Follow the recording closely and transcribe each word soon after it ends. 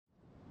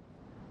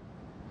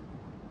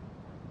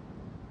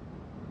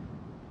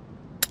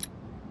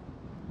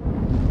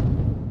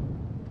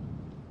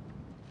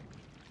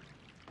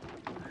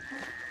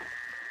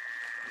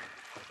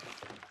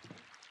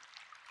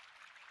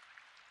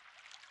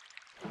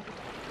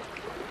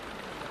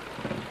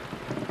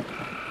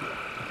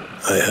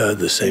I heard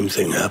the same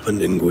thing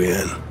happened in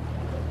Guyenne.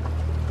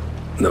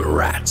 The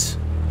rats.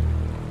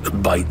 The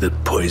bite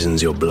that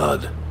poisons your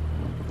blood.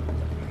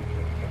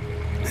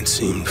 It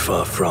seemed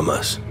far from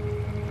us.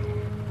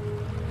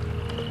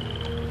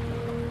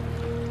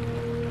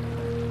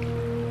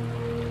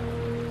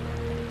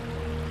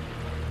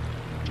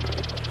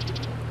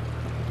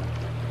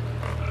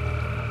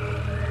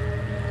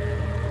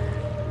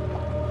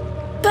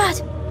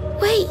 Bud,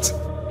 wait!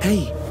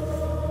 Hey,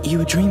 you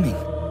were dreaming.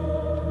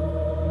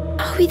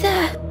 Are we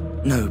there?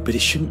 No, but it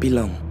shouldn't be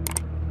long.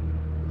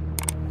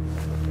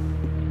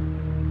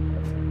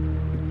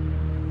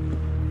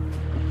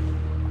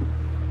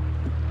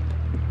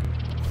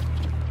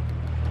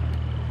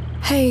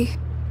 Hey.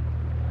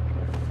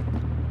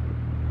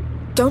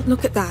 Don't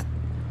look at that.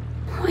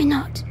 Why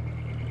not?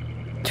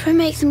 Try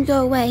make them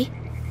go away.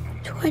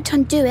 It won't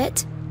undo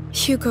it.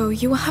 Hugo,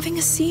 you were having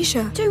a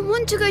seizure. Don't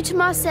want to go to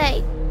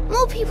Marseille.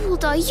 More people will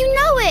die, you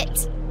know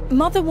it!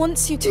 Mother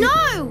wants you to...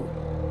 No!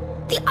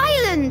 The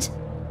island!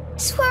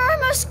 It's where I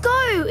must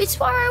go. It's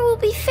where I will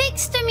be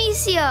fixed,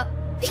 Amicia.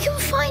 We can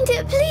find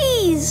it,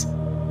 please.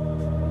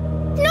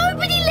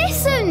 Nobody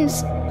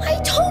listens! I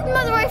told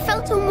Mother I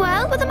felt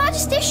unwell, but the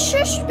Majesty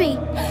shushed me.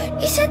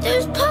 He said it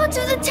was part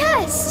of the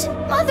test.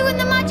 Mother and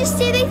the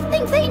Majesty, they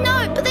think they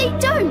know, but they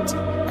don't.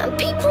 And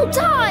people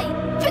die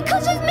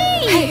because of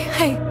me!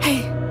 Hey.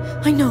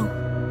 I know.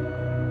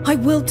 I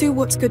will do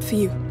what's good for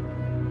you.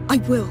 I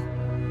will.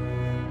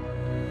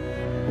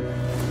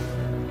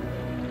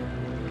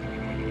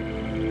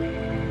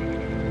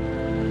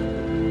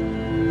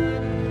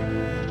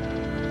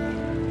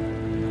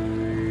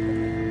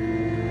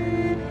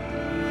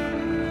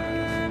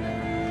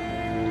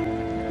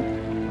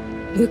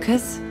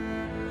 Lucas,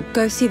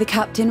 go see the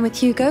captain with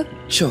Hugo.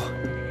 Sure.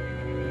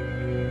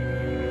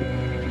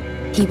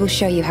 He will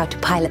show you how to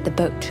pilot the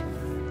boat.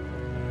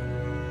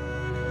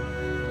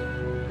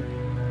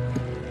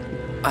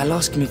 I'll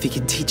ask him if he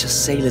can teach us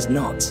sailors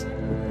knots.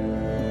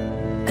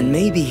 And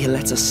maybe he'll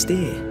let us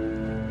steer.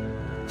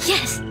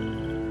 Yes!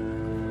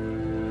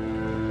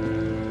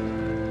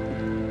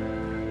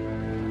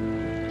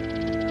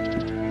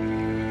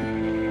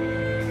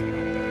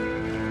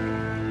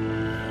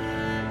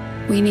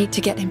 We need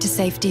to get him to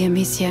safety,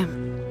 Amicia.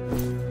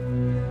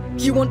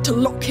 You want to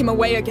lock him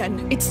away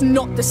again. It's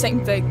not the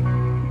same thing.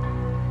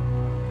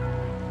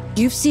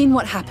 You've seen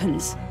what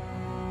happens.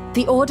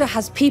 The Order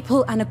has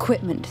people and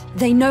equipment.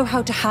 They know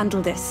how to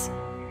handle this.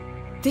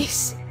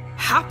 This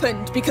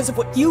happened because of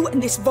what you and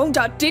this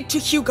Vonda did to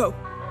Hugo.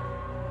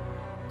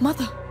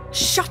 Mother,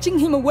 shutting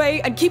him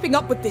away and keeping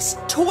up with this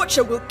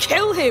torture will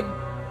kill him.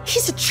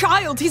 He's a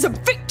child. He's a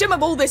victim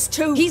of all this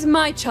too. He's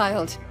my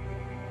child.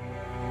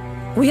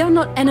 We are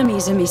not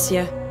enemies,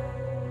 Amicia.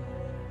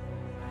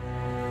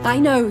 I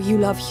know you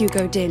love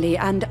Hugo dearly,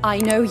 and I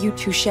know you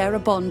two share a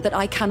bond that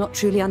I cannot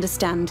truly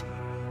understand.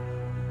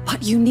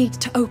 But you need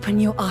to open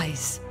your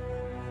eyes.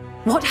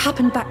 What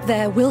happened back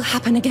there will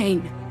happen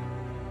again.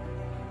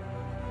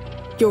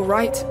 You're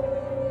right.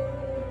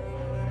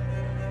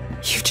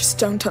 You just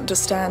don't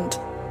understand.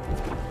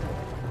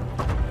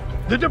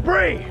 The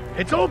debris!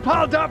 It's all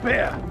piled up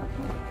here!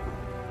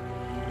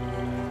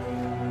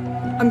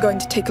 I'm going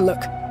to take a look.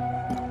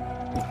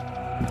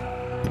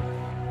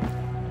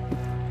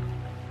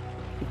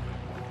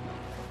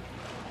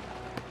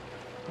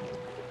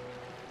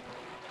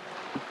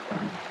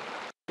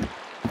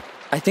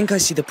 I think I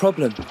see the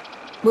problem.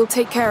 We'll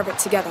take care of it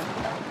together.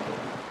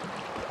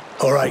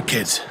 All right,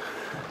 kids.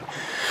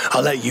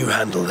 I'll let you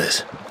handle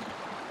this.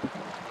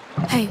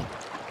 Hey,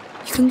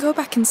 you can go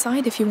back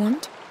inside if you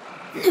want.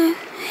 No,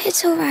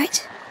 it's all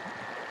right.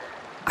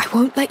 I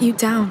won't let you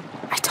down.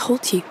 I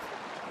told you.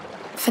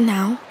 For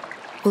now,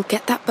 we'll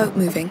get that boat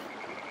moving.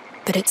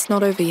 But it's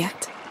not over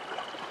yet.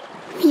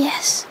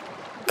 Yes,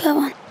 go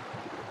on.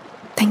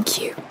 Thank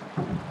you.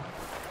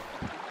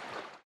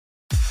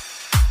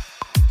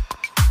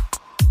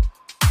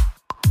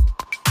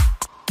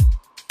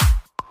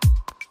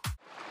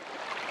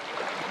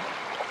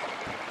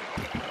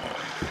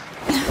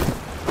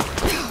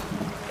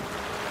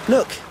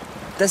 Look,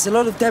 there's a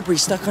lot of debris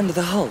stuck under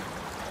the hull.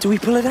 Do we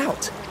pull it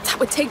out? That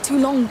would take too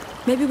long.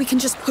 Maybe we can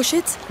just push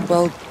it?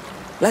 Well,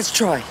 let's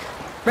try.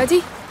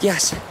 Ready?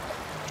 Yes.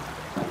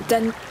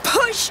 Then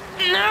push!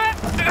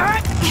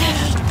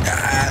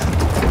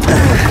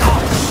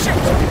 Oh,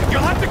 shit!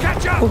 You'll have to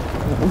catch up!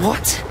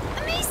 What?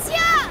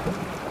 Amicia!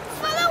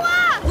 Follow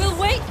up! We'll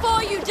wait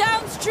for you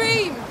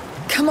downstream!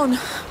 Come on,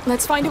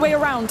 let's find a way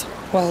around.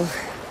 Well,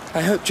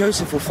 I hope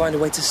Joseph will find a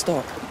way to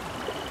stop.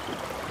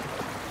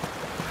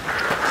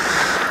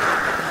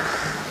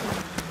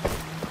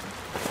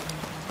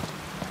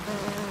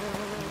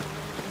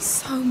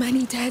 So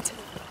many dead.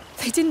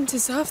 They didn't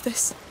deserve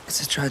this.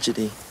 It's a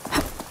tragedy.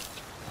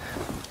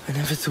 I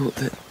never thought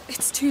that...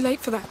 It's too late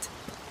for that.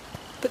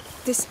 But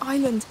this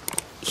island,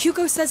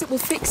 Hugo says it will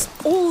fix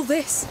all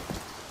this.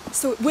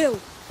 So it will.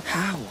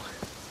 How?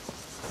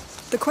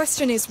 The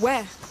question is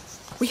where?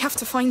 We have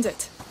to find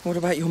it. What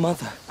about your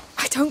mother?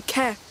 I don't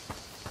care.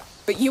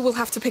 But you will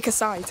have to pick a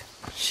side.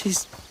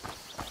 She's...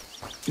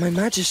 my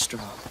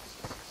magistrar.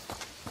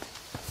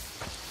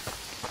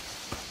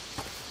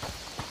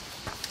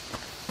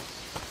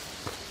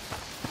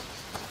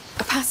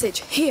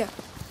 passage, here.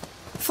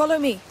 Follow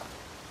me.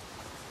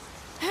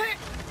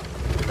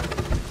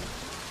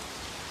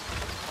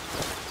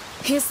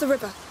 Here's the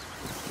river.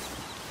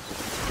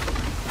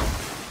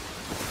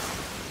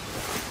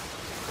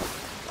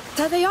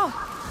 There they are.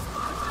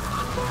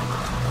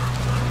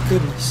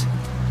 Goodness.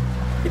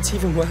 It's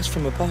even worse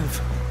from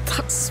above.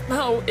 That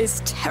smell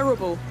is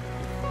terrible.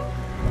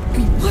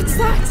 What's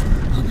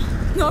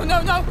that? No,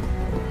 no, no!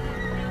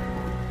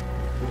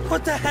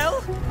 What the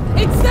hell?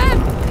 It's them!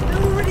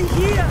 They're already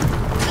here!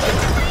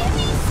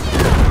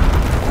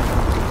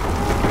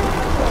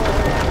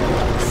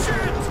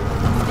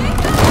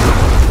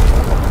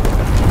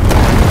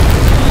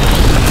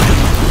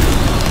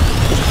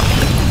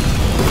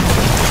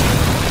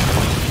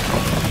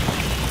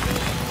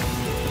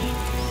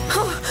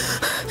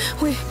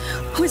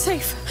 We're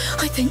safe,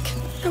 I think.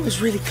 That was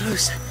really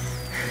close.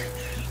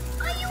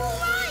 Are you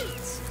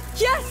alright?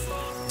 Yes!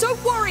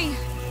 Don't worry!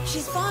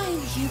 She's fine,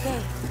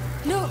 Hugo.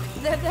 Look,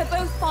 they're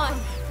both fine.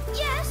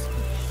 Yes,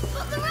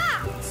 but the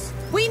rats!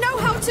 We know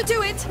how to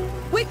do it!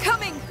 We're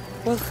coming!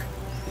 Well,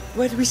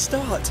 where do we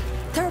start?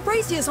 There are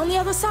braziers on the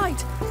other side.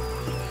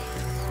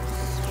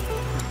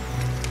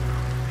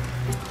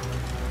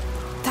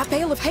 That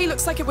bale of hay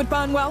looks like it would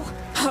burn well,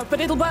 but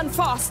it'll burn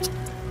fast.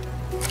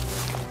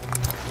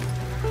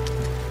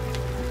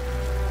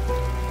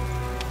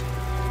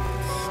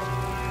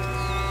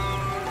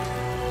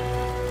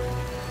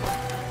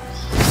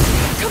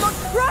 Come on,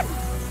 run!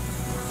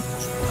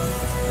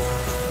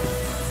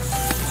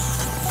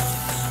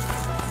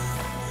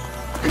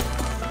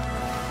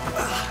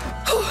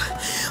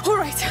 Oh, all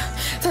right,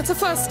 that's a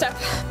first step.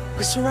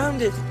 We're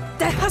surrounded.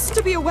 There has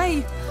to be a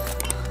way.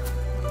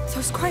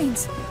 Those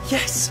cranes.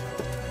 Yes.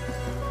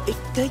 If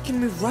they can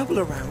move rubble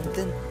around,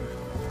 then...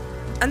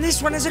 And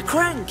this one has a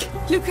crank.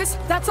 Lucas,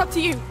 that's up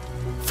to you.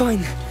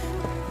 Fine.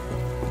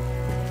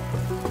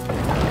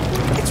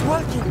 It's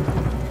working.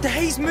 The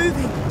hay's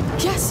moving.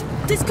 Yes,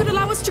 this could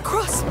allow us to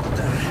cross.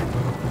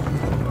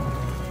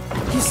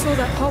 You saw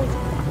that hole.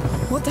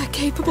 What they're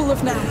capable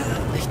of now.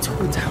 They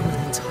tore down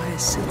an entire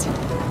city.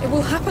 It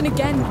will happen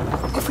again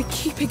if we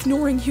keep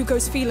ignoring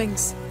Hugo's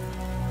feelings.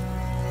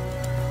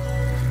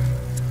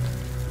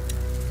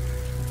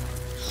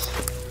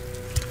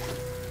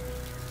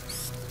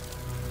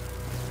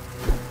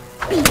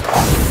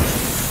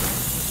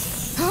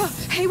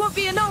 Hay won't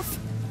be enough.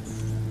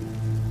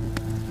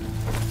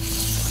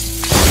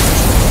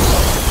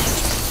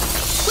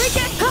 We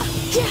get...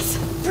 yes!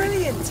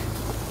 Brilliant!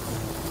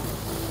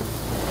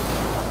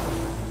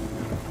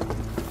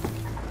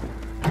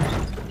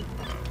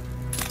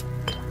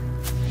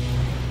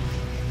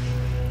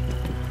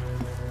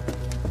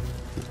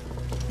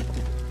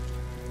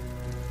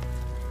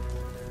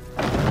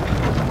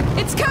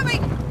 It's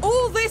coming!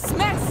 All this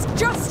mess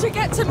just to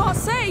get to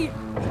Marseille!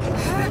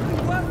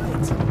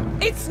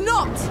 It's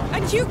not!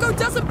 And Hugo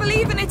doesn't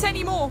believe in it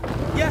anymore!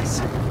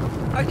 Yes!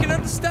 I can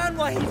understand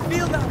why he'd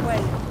feel that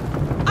way.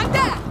 I'm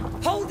there!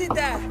 Hold it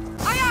there!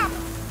 I am!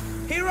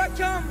 Here I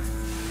come!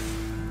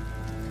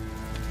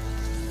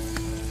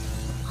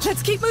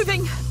 Let's keep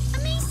moving!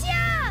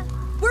 Amicia!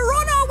 We're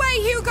on our way,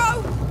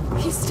 Hugo!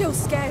 He's still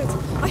scared.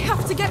 I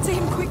have to get to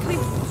him quickly.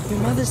 Your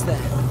mother's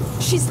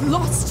there. She's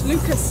lost,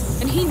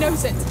 Lucas, and he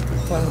knows it.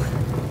 Well,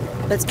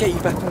 let's get you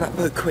back on that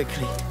boat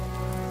quickly.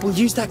 We'll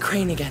use that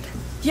crane again.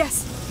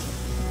 Yes.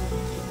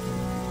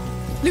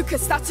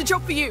 Lucas, that's a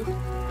job for you.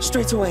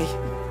 Straight away.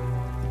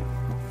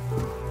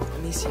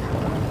 Amicia,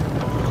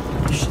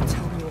 you should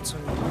tell me what's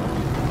on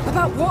you.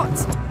 About what?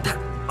 That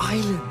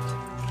island.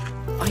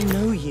 I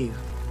know you.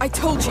 I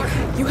told you,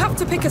 you have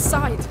to pick a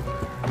side.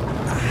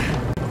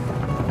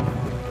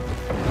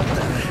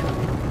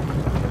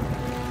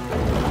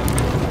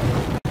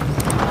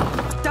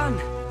 Done.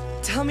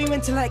 Tell me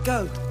when to let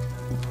go.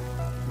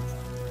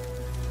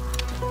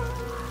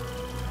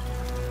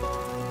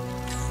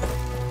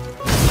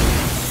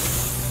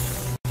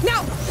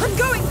 Now, I'm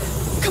going!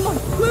 Come on,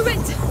 move it!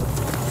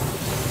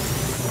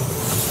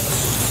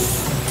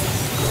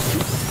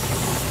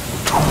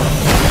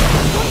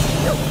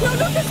 No,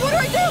 Lucas, what do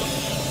I do?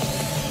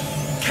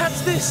 Catch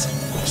this!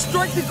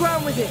 Strike the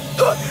ground with it!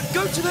 Go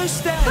to those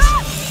stairs!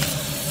 Ah!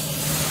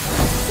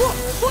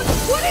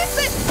 What is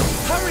this?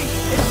 Hurry!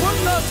 It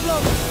won't last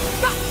long!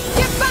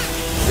 Get back!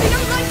 They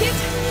don't like it!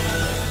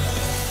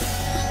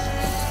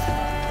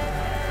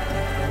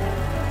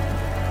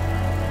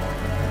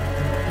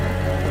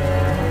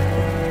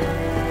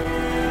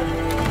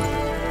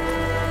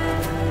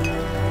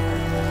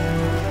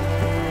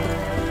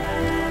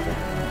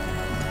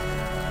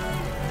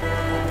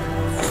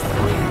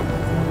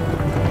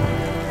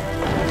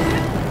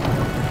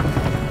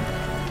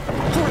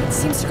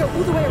 Seems to go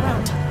all the way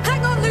around.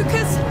 Hang on,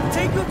 Lucas!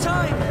 Take your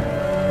time!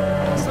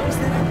 As long as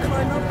they don't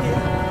climb up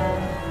here.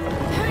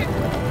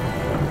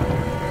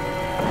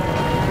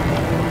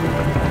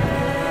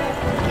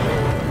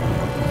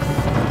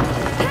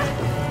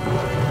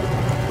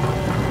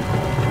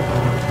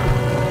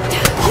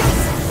 Yes!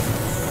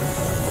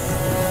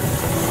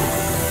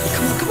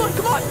 Come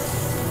on!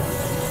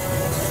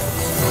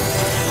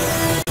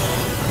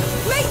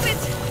 Make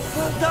it!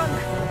 Well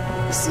done!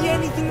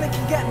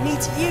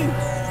 to you.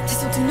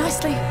 This'll do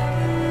nicely.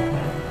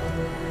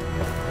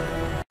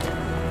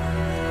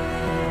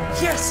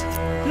 Yes!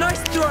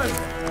 Nice throw!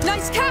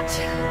 Nice catch!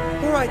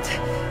 All right,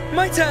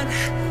 my turn.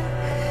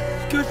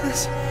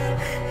 Goodness.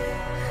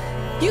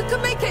 You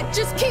can make it.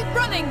 Just keep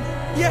running.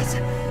 Yes.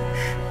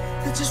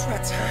 They're just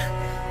rats.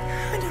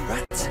 I know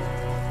rats.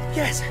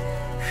 Yes.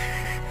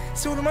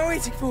 So what am I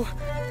waiting for?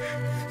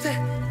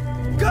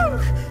 Go!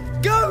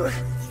 Go!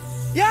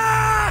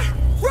 Yeah!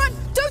 Run!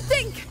 Don't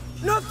think!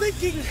 Not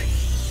thinking!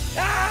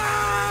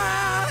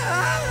 Ah!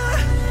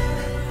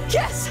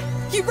 Yes!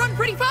 You run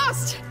pretty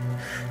fast!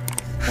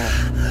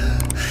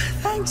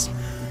 Thanks.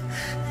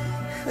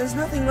 There's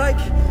nothing like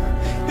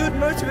good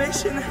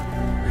motivation.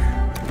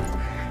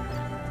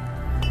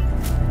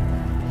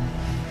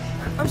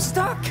 I'm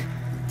stuck.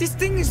 This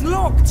thing is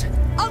locked.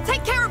 I'll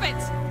take care of it!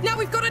 Now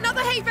we've got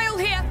another hay bale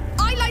here.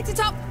 I light it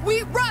up,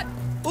 we run!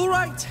 All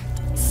right.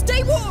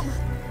 Stay warm!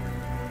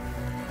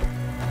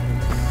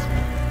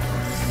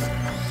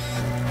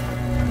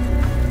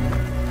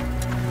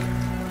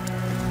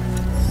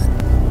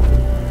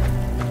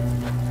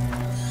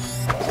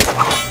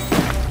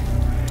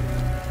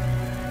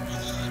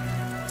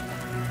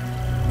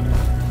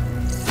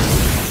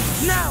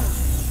 Now!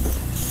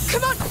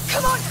 Come on,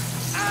 come on!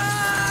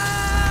 Ah!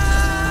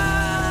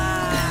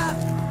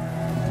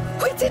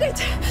 We did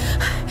it!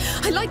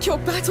 I like your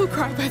battle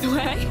cry, by the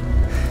way.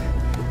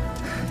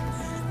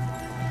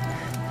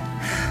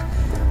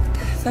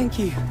 Thank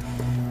you.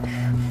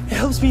 It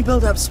helps me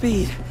build up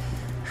speed,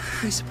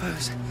 I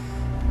suppose.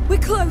 We're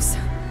close.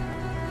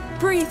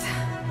 Breathe.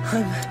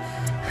 I'm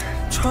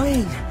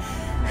trying.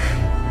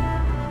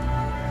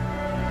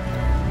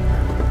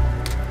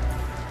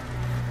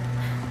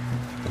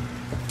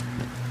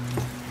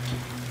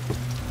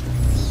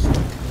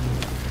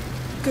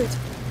 Good.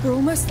 We're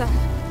almost there.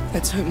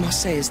 Let's hope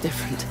Marseille is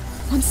different.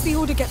 Once the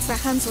Order gets their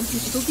hands on him,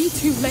 it'll be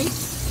too late.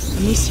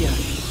 Amicia,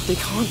 they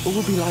can't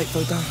all be like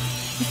Vaudin.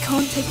 We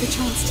can't take the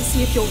chance to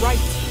see if you're right.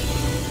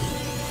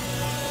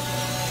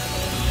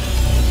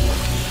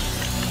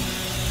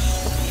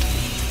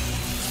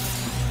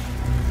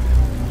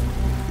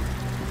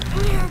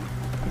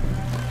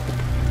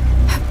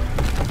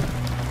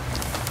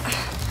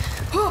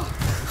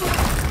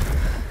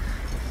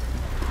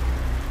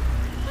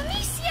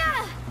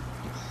 Amicia!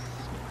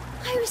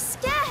 I was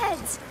scared.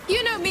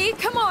 You know me,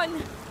 come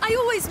on. I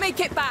always make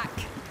it back.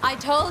 I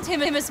told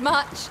him as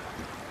much.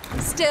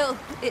 Still,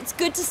 it's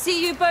good to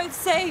see you both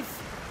safe.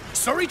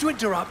 Sorry to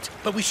interrupt,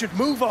 but we should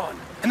move on.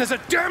 And there's a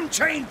damn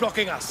chain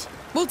blocking us.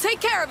 We'll take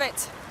care of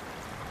it.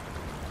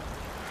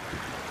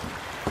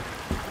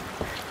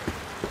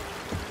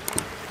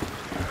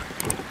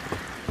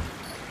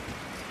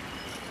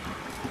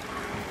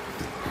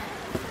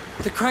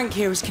 The crank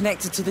here is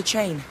connected to the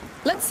chain.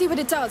 Let's see what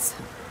it does.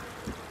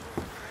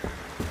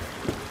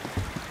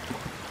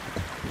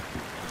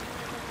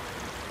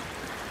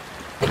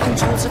 It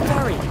controls a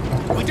ferry.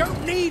 We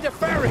don't need a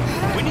ferry.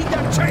 We need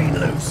that chain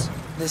loose.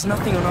 There's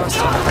nothing on our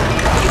side.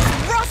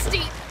 It's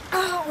rusty!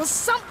 Or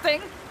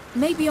something.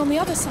 Maybe on the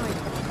other side.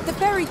 The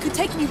ferry could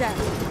take me there.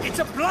 It's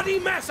a bloody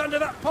mess under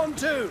that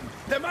pontoon.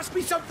 There must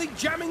be something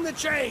jamming the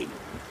chain.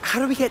 How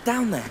do we get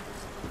down there?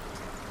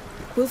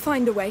 We'll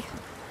find a way.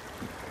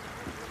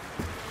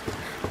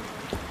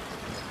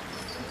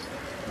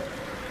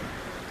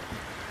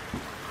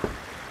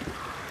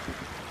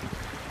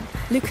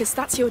 Lucas,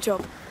 that's your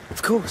job.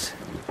 Of course.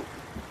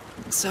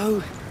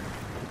 So,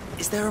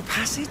 is there a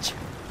passage?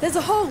 There's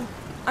a hole.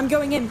 I'm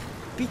going in.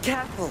 Be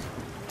careful.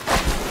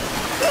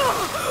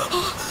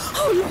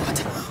 Oh,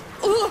 Lord!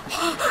 Oh.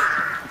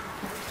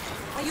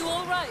 Are you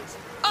all right?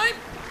 I'm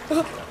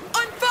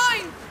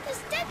fine!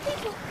 There's dead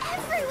people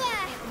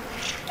everywhere.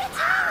 Get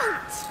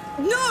out!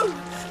 No!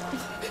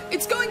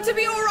 It's going to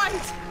be all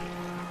right!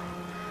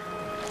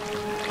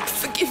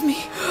 Forgive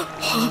me.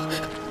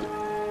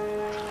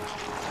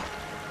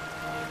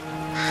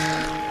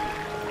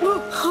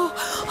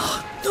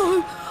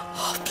 No.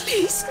 Oh,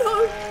 please,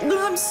 no.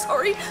 No, I'm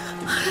sorry. I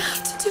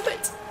have to do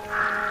it.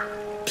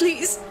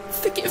 Please,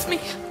 forgive me.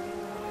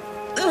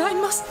 I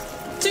must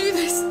do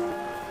this.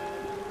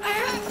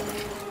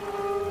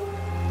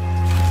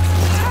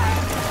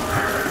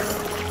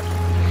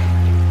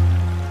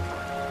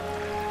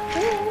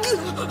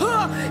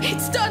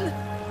 It's done.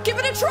 Give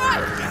it a try.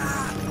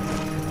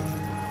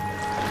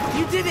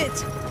 You did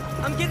it!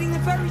 I'm getting the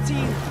ferry to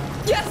you.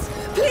 Yes,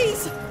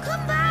 please.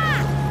 Come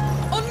back!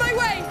 On my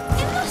way.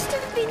 It must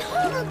have been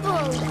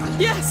horrible.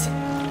 Yes.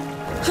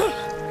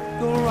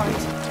 You're all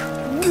right.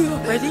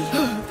 Ready?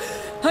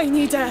 I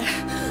need air.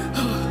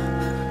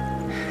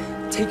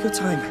 Take your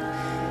time.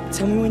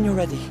 Tell me when you're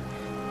ready.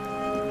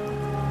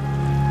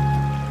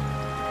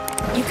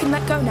 You can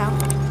let go now.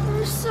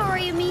 I'm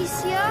sorry,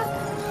 Amicia.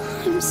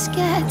 I'm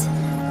scared.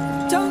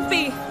 Don't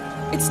be.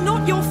 It's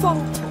not your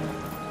fault.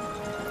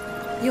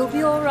 You'll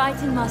be all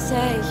right in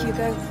Marseille,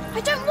 Hugo.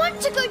 I don't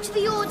want to go to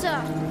the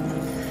Order.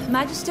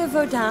 Magister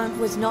Vaudin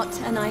was not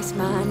a nice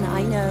man,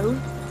 I know.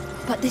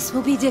 But this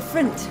will be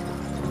different.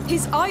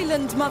 His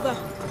island, Mother.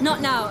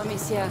 Not now,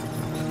 Amicia.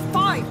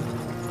 Fine.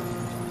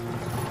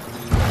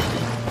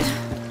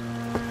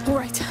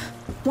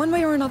 One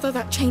way or another,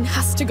 that chain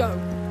has to go.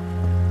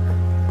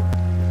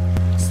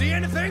 See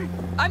anything?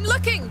 I'm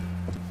looking!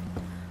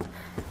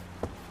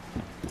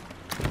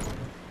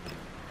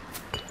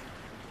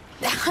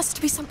 There has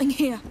to be something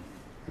here.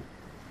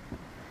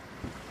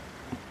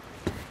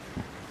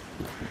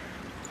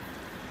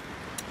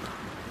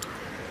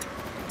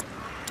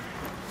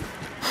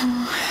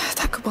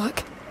 That could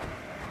work.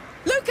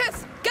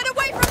 Lucas! Get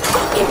away from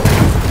me!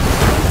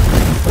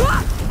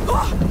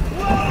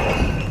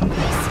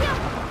 Amicia,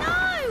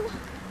 no!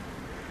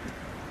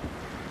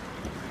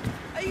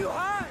 Are you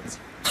hurt?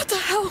 What the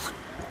hell?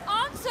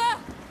 Answer!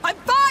 I'm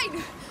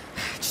fine!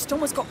 Just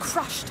almost got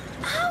crushed.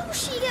 How will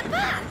she get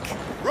back?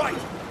 Right.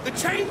 The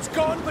chain's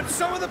gone, but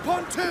so are the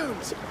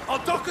pontoons.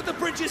 I'll dock at the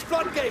bridge's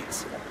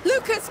floodgates.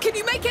 Lucas, can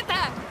you make it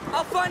there?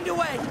 I'll find a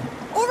way.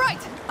 All right,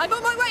 I'm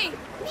on my way.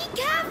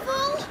 Be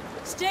careful!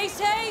 Stay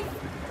safe.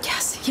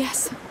 Yes,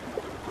 yes.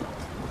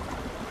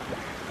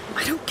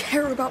 I don't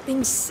care about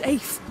being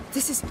safe.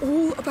 This is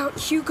all about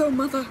Hugo,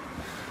 Mother.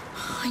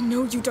 I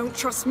know you don't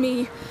trust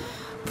me,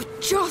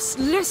 but just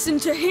listen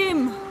to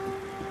him.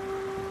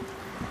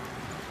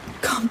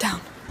 Calm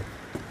down.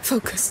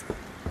 Focus.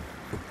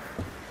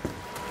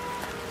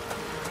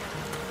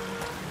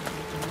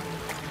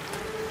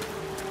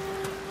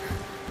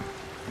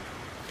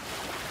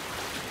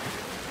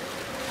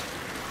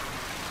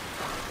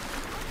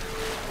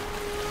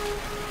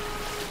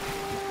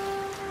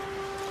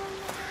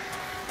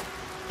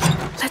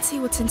 Let's see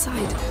what's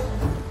inside.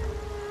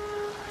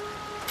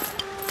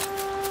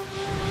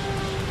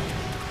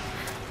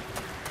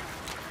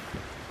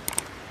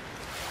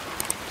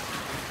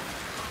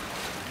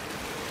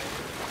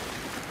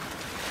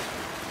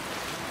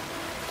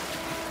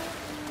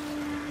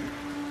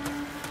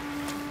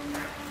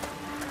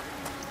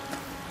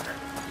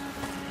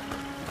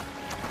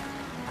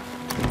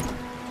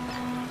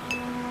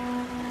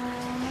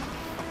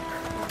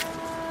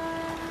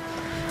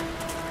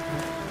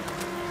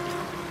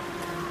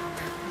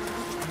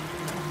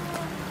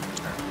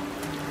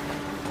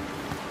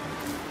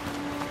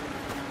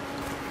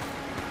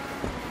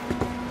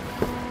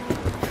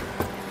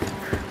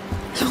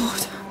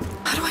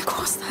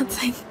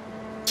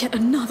 Yet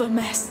another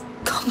mess.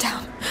 Calm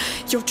down.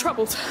 You're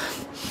troubled.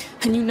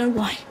 And you know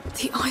why.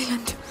 The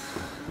island.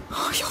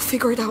 Oh, you'll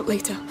figure it out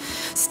later.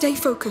 Stay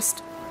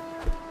focused.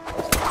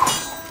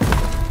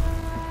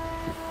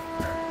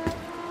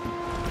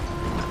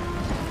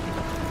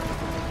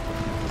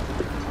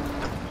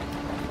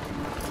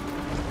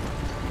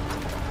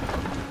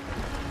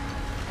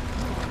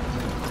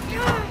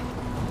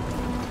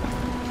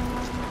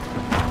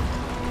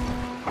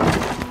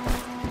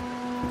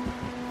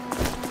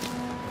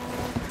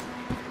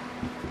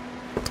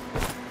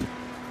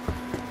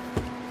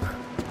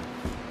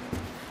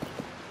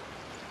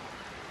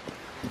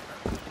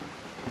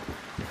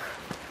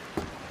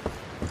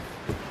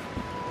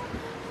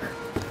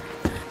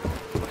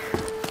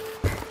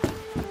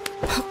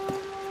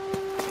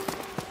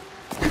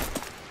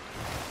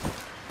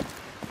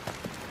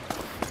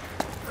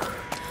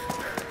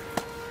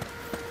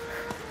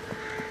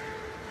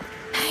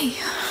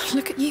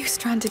 Look at you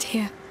stranded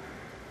here.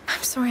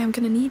 I'm sorry, I'm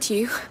gonna need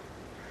you.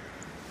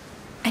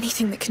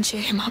 Anything that can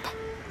cheer him up.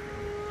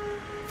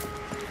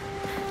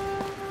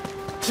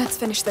 Let's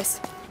finish this.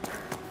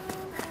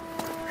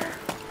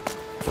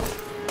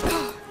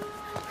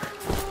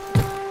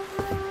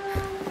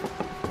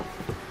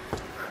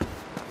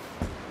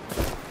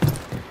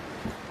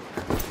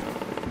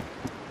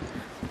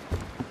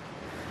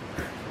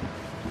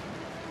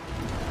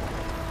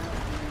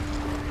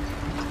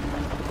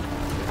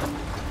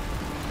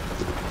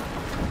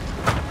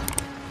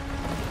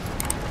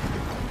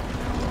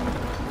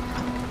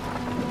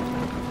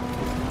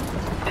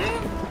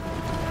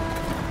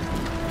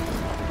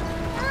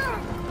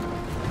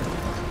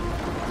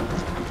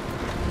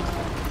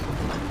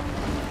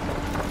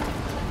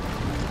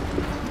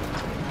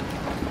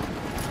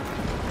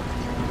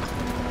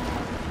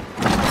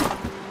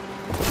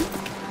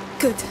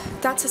 Good,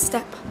 that's a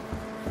step.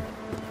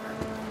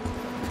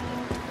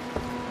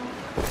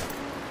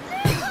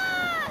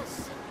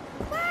 Lucas!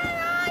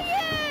 Where are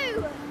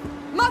you?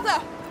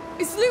 Mother!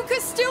 Is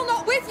Lucas still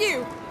not with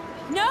you?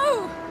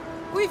 No!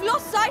 We've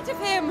lost sight of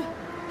him!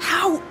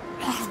 How?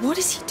 What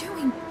is he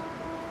doing?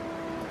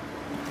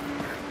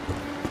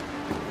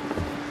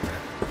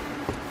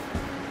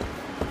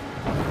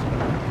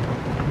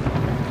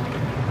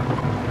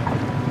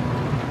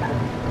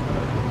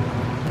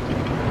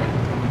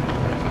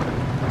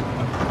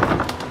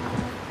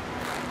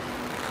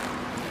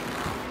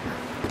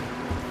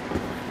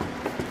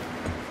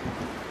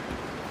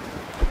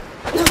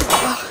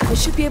 We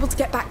should be able to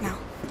get back now.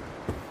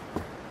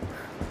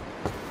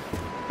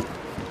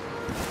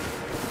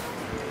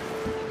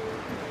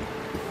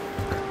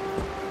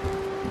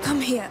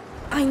 Come here.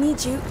 I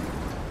need you.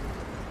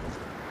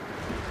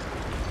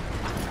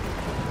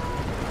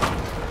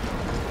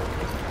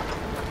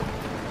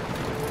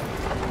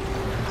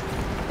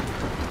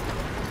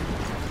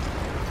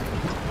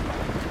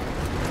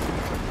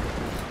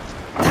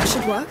 That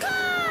should work.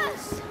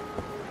 Lucas!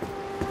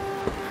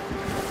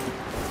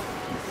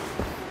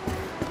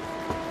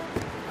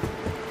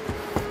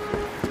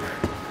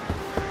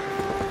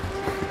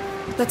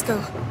 Let's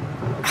go.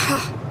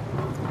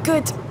 Ah,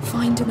 good.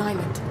 Find an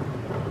island.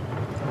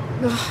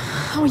 Ugh,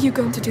 how are you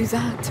going to do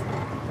that?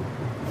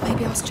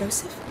 Maybe ask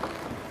Joseph?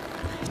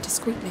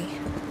 Discreetly.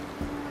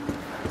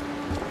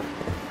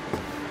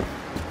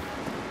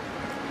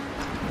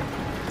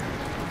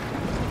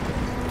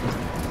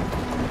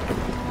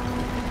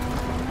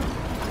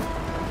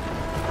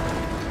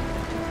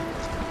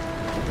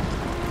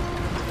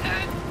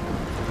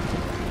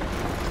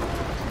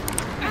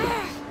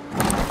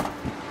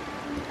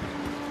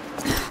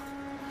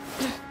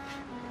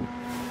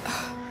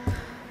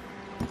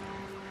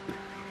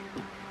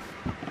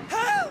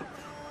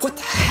 What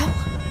the hell?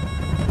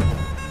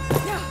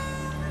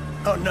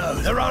 Oh no,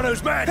 they're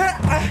Arno's men!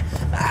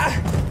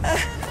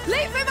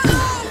 Leave him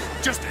alone!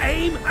 Just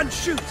aim and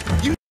shoot!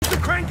 Use the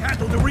crank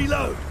handle to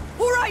reload!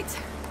 All right!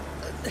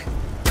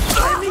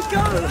 Let me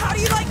go! How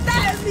do you like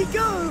that? Let me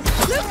go!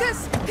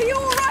 Lucas, are you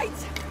all right?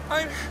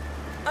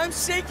 I'm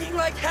shaking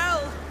like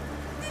hell!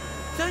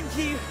 Thank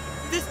you!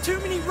 There's too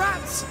many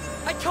rats!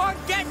 I can't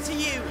get to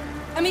you!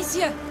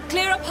 Amicia,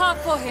 clear a path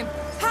for him.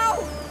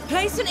 How?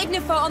 Place an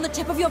ignifer on the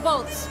tip of your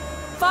bolts.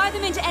 Fire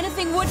them into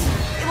anything wooden.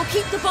 It will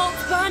keep the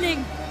bolts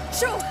burning.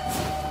 Sure.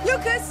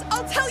 Lucas,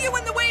 I'll tell you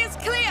when the way is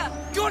clear.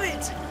 Got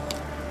it!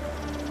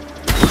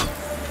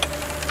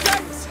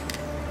 Thanks!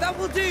 That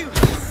will do!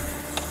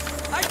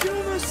 I can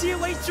almost see a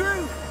way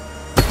through!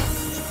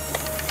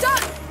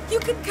 Done! You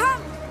can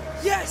come!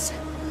 Yes!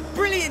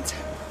 Brilliant!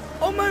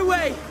 On my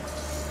way!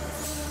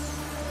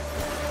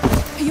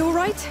 Are you all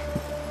right?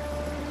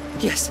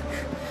 Yes.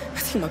 I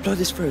think my blood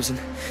is frozen.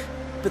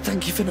 But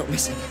thank you for not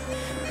missing.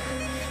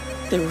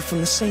 They were from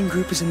the same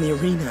group as in the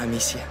arena,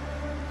 Amicia.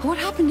 What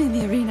happened in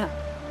the arena?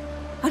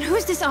 And who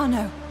is this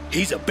Arno?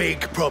 He's a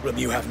big problem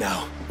you have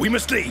now. We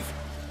must leave.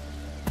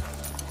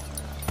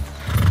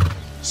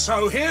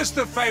 So here's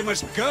the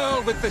famous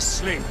girl with the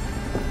sling.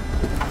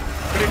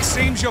 But it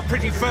seems you're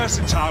pretty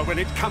versatile when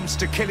it comes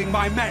to killing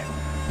my men.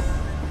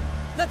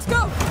 Let's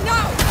go!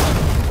 Now!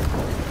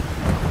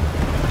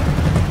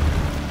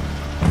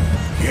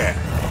 Yeah.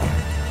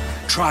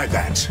 Try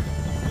that.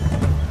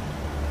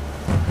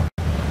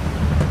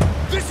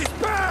 This is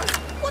bad!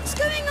 What's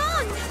going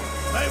on?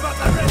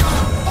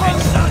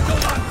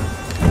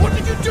 What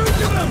did you do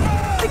to them?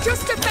 I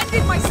just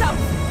defended myself!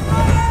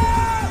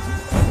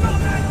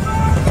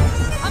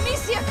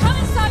 Amicia, come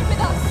inside with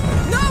us.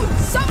 No!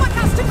 Someone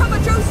has to cover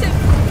Joseph!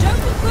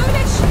 Joseph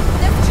Foolish,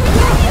 there's too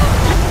many of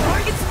them.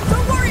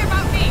 Don't worry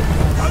about me!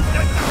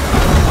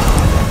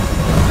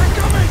 They're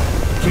coming!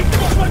 Keep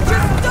off my back!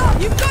 Just stop!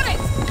 You've got it!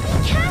 Be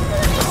careful,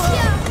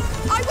 Amicia!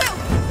 I will!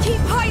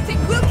 Keep hiding!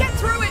 We'll get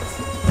through it!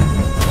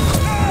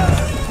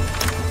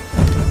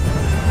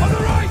 On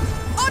the right!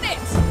 On it!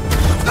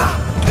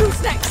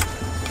 Who's next?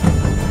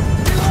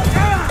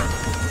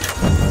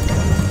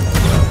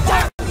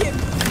 Damn you!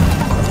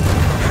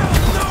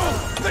 No!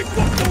 They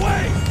blocked the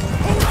way!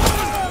 Hold on!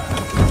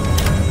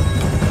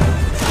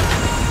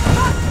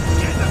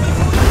 Get them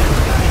before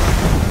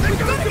they We've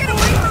got to get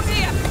away from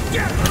here!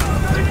 Get!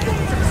 They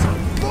blocked us!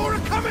 More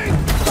are coming!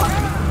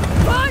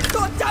 Run,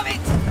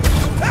 goddammit!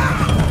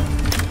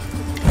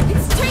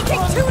 It's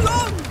taking too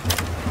long!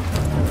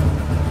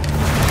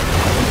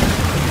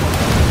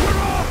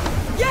 We're off!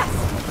 Yes!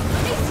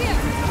 Amicia,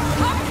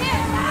 come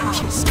here now.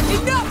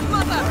 Enough,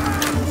 mother!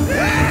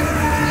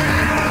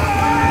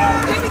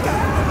 Here we go!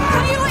 How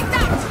do you like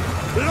that?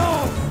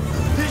 Lord!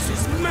 This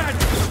is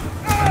madness!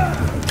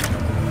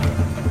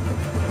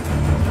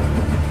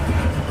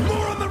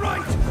 More on the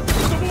right!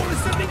 The wall is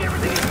sending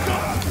everything it's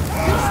got!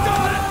 You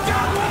started a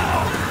damn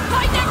wall!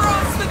 I never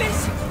asked for this!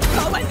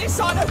 I'll end this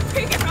on a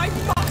pig if I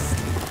must!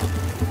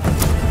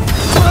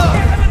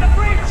 Get them in the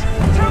bridge!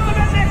 Tell them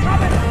that they're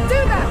coming! Do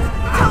that!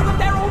 Tell them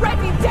they're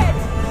already dead!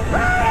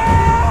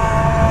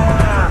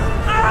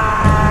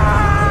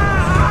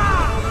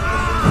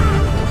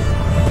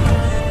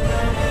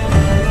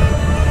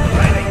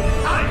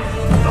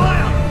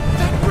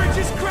 That bridge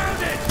is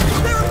grounded!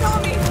 They're an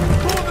army!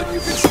 More than you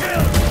can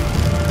kill!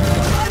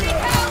 Bloody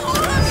hell, all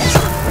of you!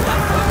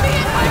 That's for me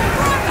and my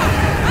brother!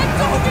 And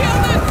all the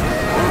others!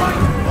 All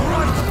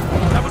right!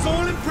 That was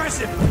all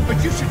impressive, but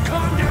you should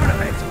calm down a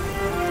bit!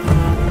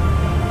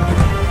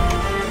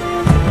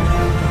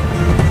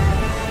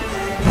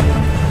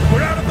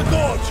 We're out of the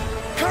gorge!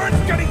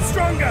 Current's getting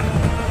stronger!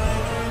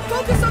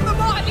 Focus on the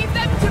mark, leave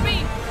them to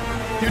me!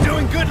 You're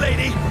doing good,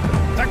 lady!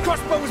 That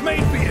crossbow was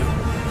made for you!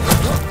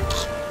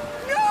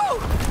 No!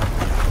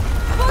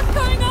 What's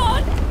going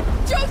on?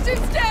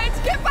 Joseph's dead!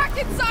 Get back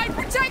inside!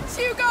 Protect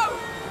Hugo!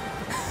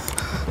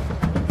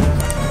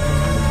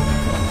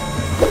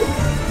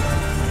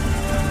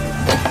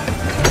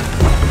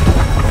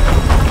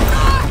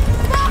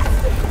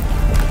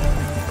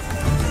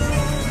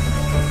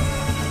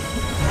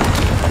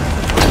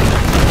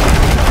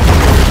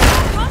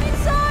 Come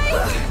inside.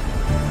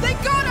 They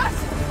got us!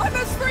 I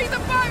must free the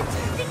boat!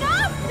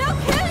 Enough, they'll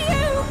kill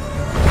you.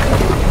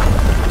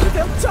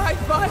 They'll die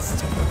first!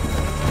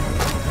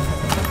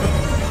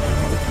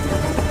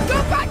 Go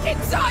back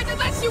inside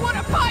unless you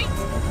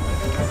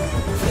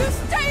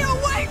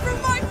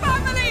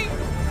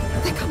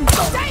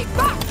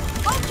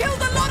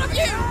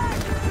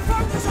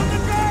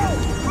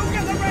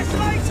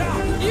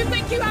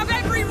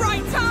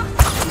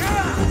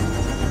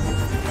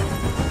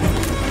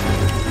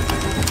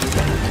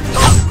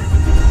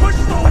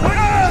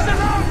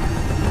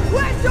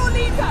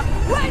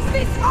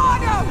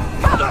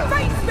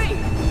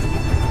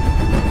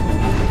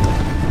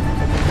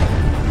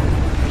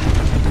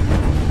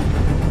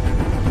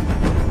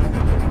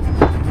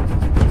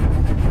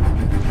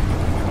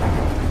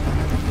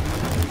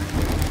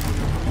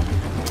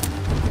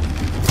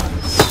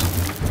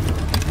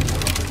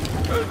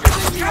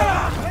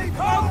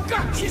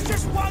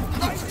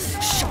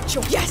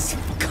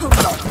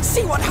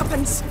See what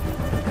happens.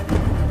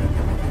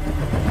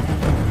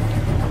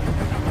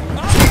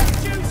 I'll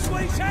get you,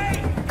 sweetie!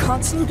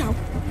 Can't slow down.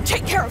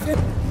 Take care of him.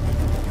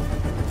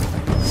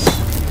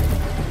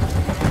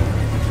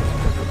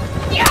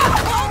 Yeah!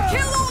 I'll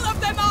kill all of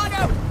them,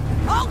 Arno!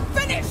 I'll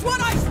finish what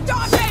I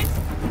started!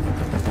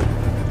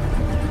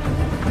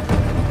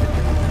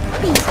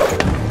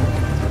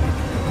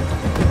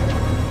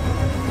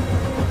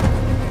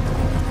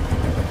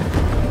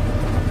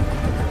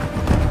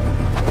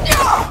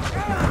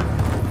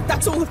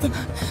 That's all of them.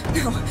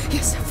 Now,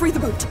 yes, free the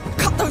boat.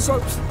 Cut those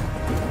ropes.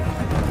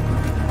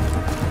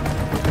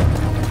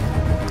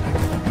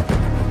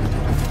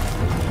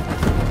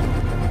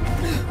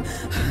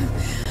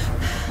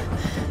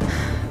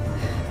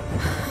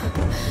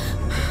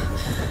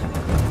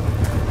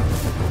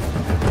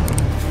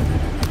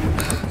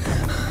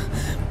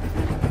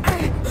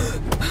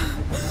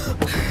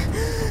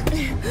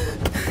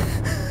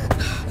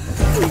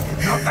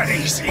 Not that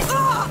easy.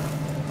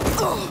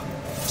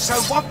 So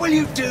what will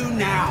you do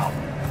now?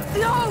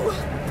 No!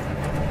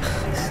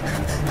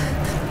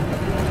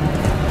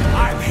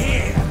 I'm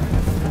here.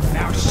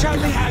 Now show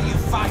me how you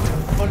fight a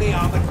fully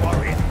armored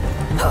warrior.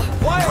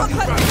 Why are you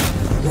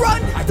running?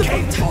 Run! I The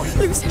came boat! for you,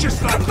 Lose him!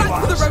 just like Come you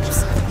back with the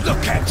asked. ropes!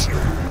 Look at you.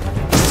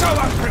 So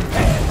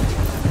unprepared.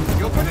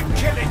 You're good at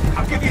killing,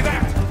 I'll give you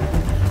that.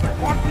 But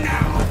what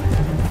now?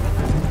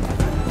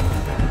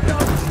 No!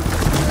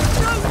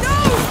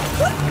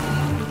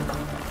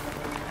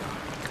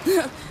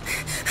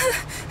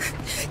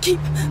 Keep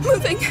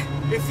moving.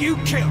 If you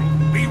kill,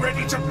 be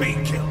ready to be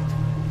killed.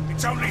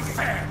 It's only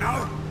fair,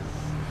 no?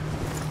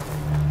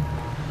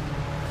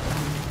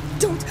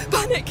 Don't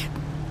panic.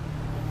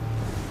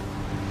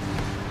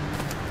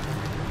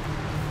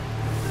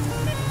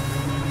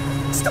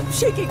 Stop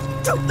shaking.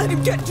 Don't let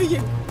him get to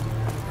you.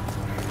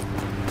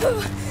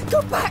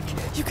 Go back.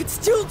 You can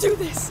still do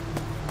this.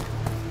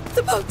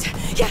 The boat.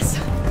 Yes.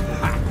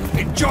 Ha,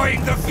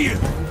 enjoying the view.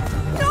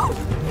 No!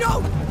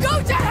 No!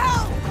 Go to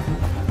hell!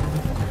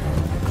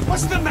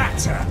 What's the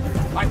matter?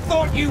 I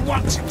thought you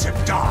wanted to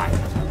die.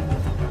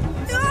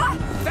 Ah!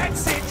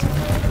 That's it.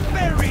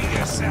 Bury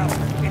yourself.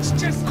 It's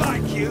just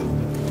like you.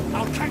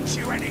 I'll catch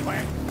you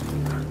anyway.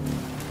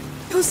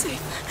 You're safe.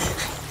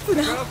 For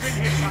now. Girl's in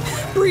here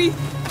somewhere. Breathe.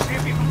 See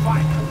if you can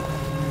find her.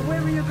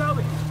 Where are you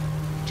going?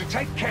 To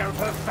take care of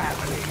her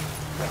family.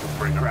 Let's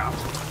bring her out.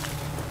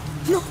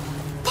 No,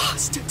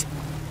 bastard.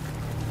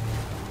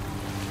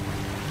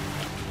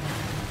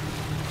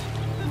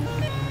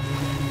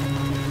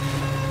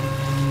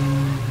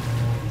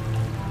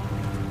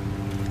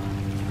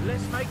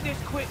 Let's make this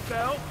quick,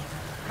 girl.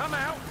 Come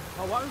out.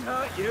 I won't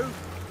hurt you.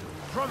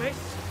 Promise.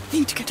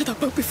 Need to get to that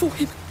boat before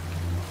him.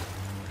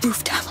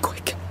 Move down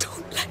quick.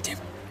 Don't let him.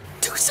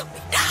 Do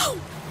something now.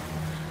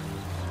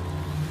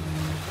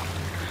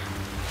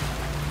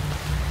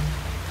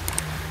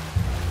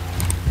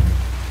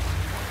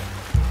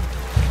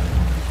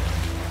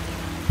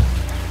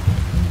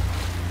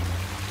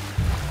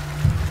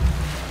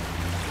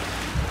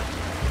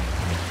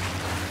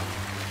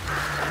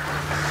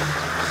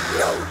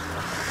 No!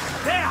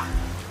 There!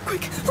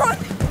 Quick, run!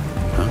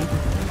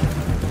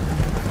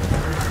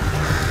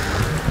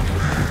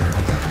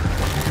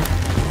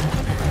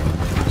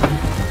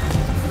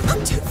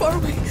 I'm too far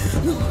away.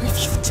 No, if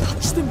you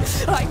touch them,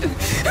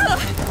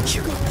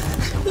 Hugo,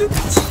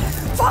 Lucas,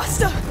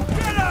 faster!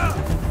 Get her!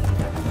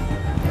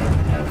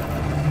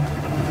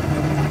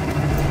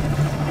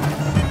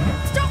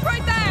 Stop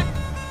right there!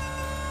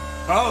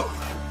 Oh,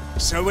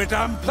 so we're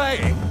done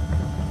playing?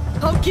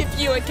 I'll give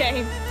you a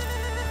game.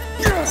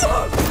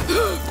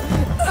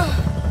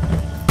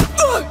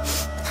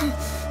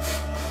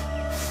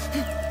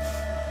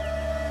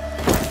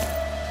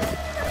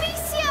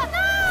 Amicia,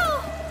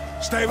 no!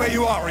 Stay where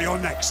you are or you're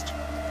next.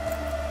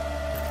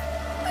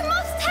 We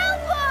must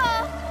help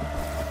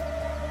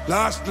her!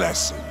 Last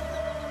lesson.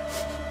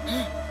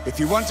 If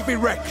you want to be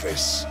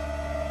reckless,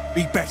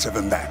 be better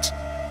than that.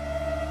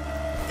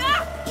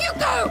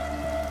 Hugo!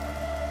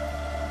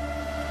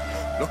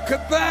 Look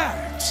at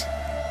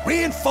that!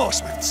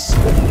 Reinforcements!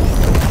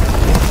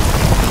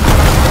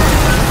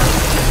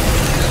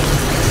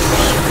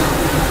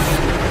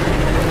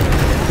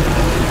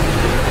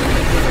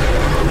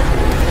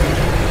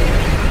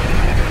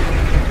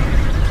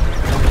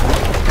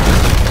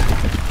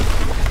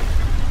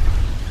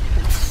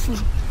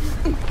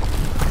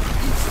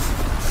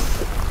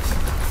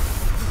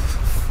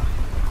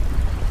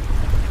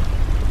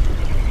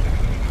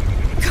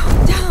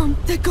 Calm down,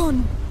 they're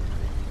gone.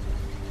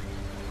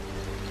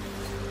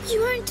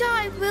 You won't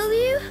die, will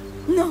you?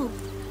 No.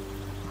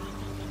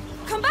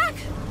 Come back!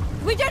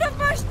 We did it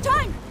first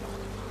time!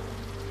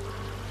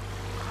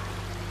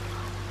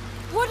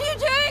 What are you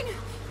doing?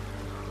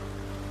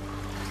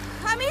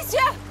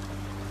 Amicia!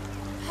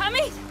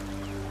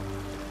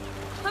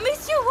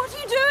 Amicia, what are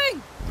you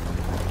doing?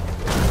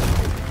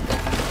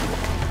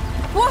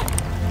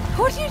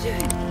 What are you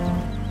doing?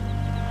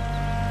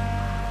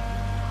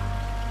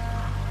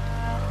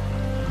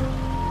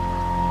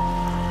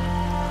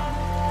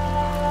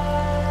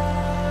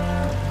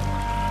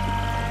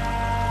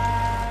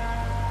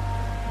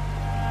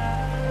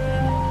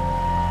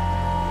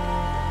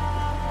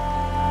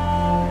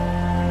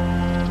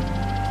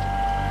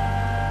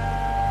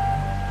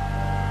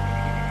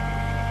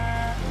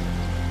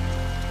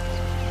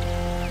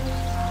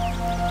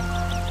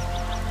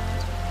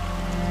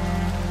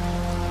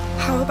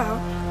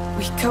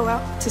 We go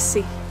out to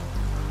sea.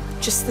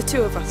 Just the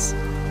two of us.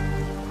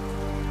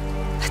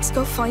 Let's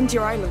go find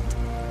your island.